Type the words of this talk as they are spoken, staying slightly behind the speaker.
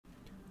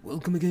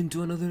Welcome again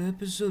to another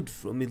episode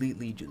from Elite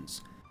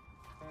Legions.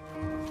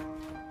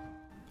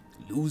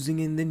 Losing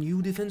in the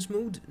new defense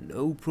mode?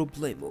 No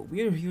problemo,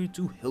 we're here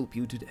to help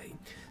you today.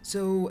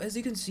 So, as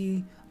you can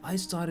see, I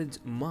started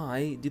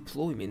my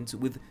deployment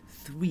with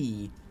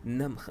 3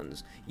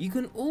 Namkhans. You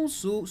can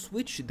also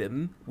switch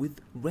them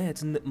with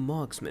Rattan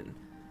Marksmen.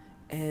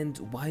 And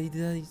why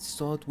did I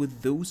start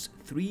with those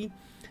 3?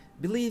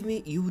 Believe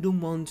me, you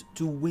don't want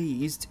to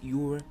waste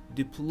your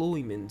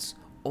deployments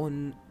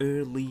on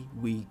early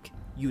week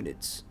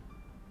units.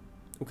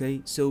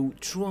 Okay, so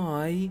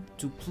try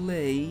to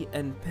play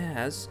and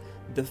pass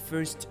the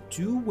first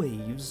 2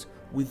 waves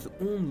with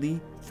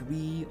only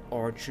 3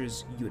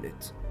 archers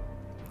unit.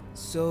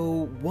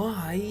 So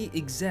why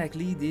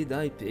exactly did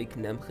I pick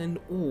Namkhan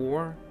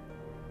or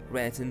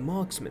Rattan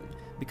Marksman?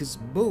 Because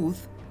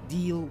both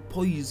deal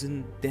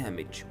poison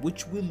damage,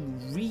 which will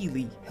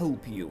really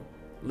help you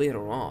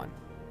later on.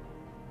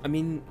 I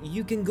mean,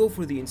 you can go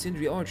for the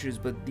incendiary archers,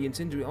 but the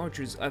incendiary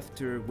archers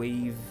after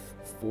wave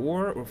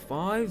 4 or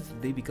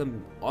 5, they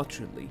become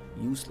utterly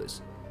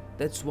useless.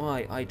 That's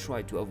why I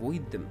try to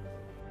avoid them.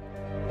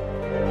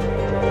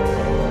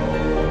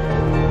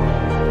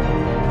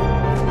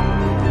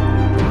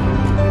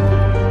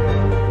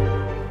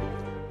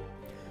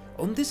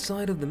 On this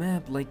side of the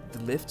map, like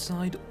the left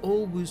side,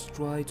 always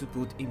try to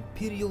put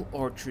Imperial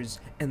Archers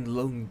and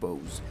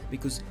Longbows,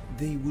 because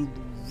they will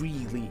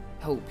really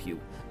help you.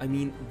 I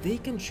mean, they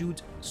can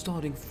shoot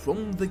starting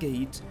from the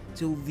gate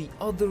till the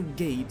other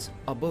gate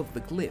above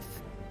the cliff,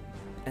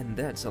 and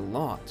that's a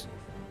lot.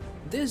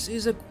 This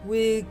is a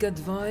quick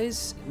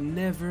advice: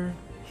 never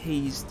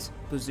haste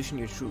position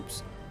your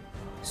troops,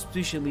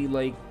 especially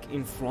like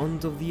in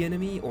front of the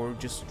enemy or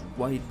just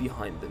right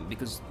behind them,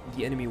 because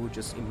the enemy will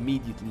just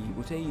immediately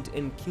rotate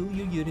and kill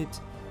your unit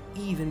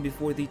even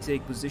before they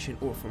take position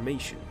or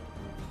formation.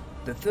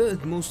 The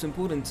third most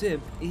important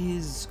tip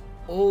is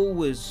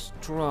always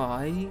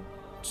try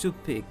to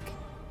pick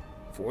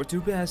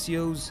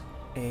Fortebracios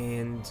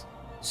and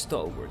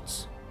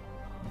Stalwarts.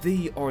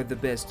 They are the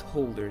best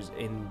holders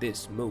in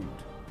this mode.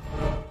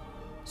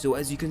 So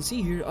as you can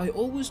see here, I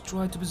always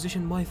try to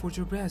position my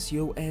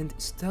Fortebracio and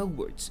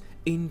Stalwarts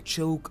in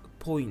choke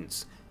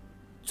points,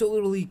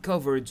 totally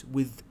covered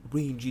with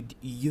ranged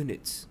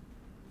units.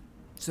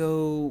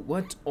 So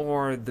what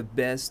are the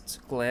best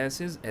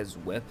classes as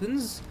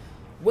weapons?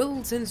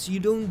 Well, since you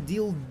don't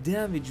deal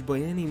damage by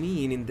any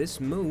mean in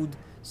this mode,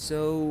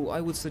 so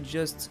I would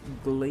suggest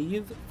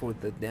Glaive for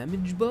the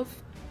damage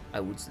buff,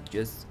 I would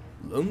suggest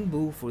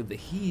Longbow for the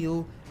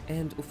heal,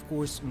 and of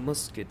course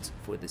Musket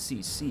for the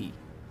CC.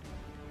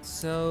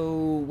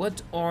 So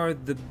what are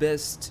the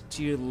best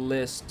tier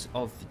list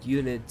of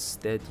units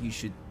that you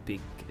should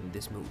pick in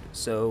this mode?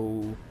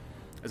 So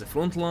as a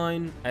front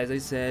line, as I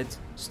said,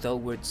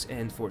 Stalwarts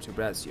and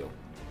Fortebracio.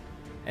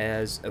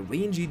 As a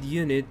ranged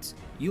unit,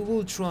 you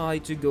will try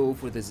to go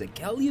for the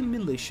Zakalian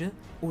Militia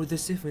or the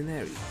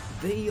Siphonary.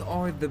 They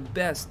are the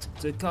best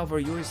to cover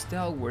your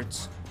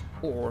Stalwarts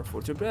or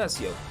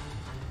Fortebracio.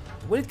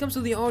 When it comes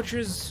to the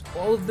archers,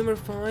 all of them are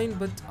fine,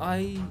 but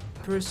I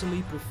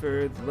personally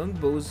prefer the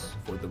longbows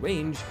for the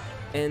range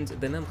and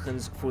the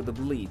Namkhans for the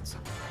bleed.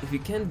 If you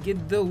can't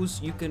get those,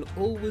 you can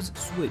always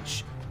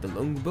switch the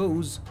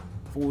longbows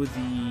for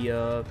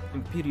the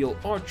Imperial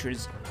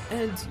archers,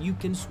 and you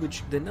can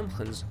switch the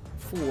Namkhans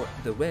for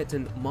the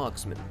Rattan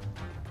Marksmen.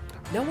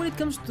 Now when it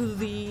comes to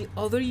the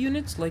other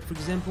units, like for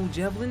example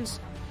Javelins,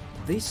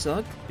 they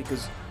suck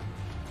because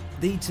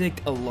they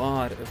take a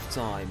lot of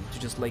time to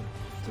just like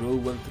throw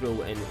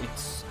and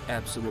it's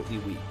absolutely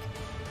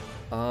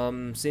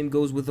weak. Same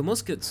goes with the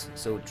muskets,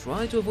 so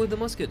try to avoid the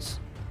muskets.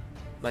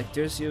 Like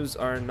tercios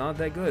are not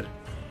that good.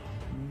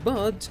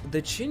 But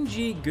the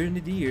Chinji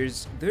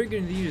Grenadiers, their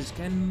Grenadiers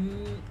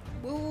can,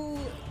 well,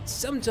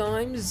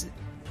 sometimes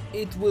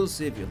it will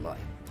save your life.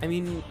 I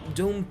mean,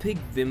 don't pick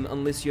them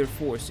unless you're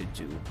forced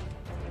to.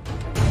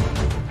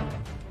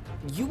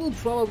 You will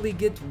probably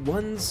get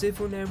 1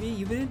 Siphonary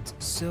unit,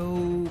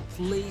 so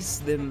place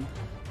them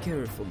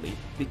carefully,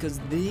 because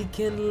they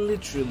can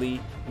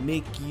literally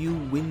make you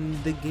win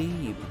the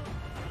game.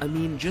 I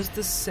mean, just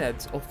a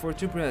set of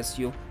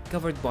Fortebracio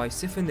covered by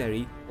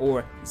Siphonary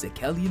or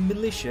Zakalian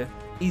Militia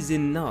is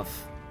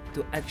enough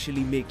to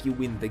actually make you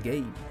win the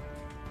game.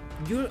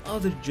 Your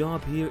other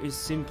job here is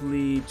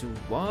simply to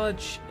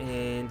watch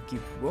and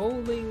keep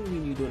rolling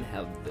when you don't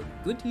have the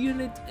good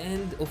unit,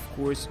 and of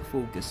course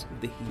focus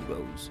the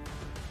heroes.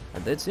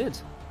 And that's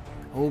it.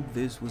 Hope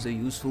this was a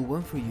useful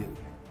one for you.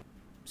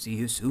 See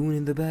you soon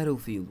in the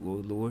battlefield,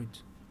 Warlord.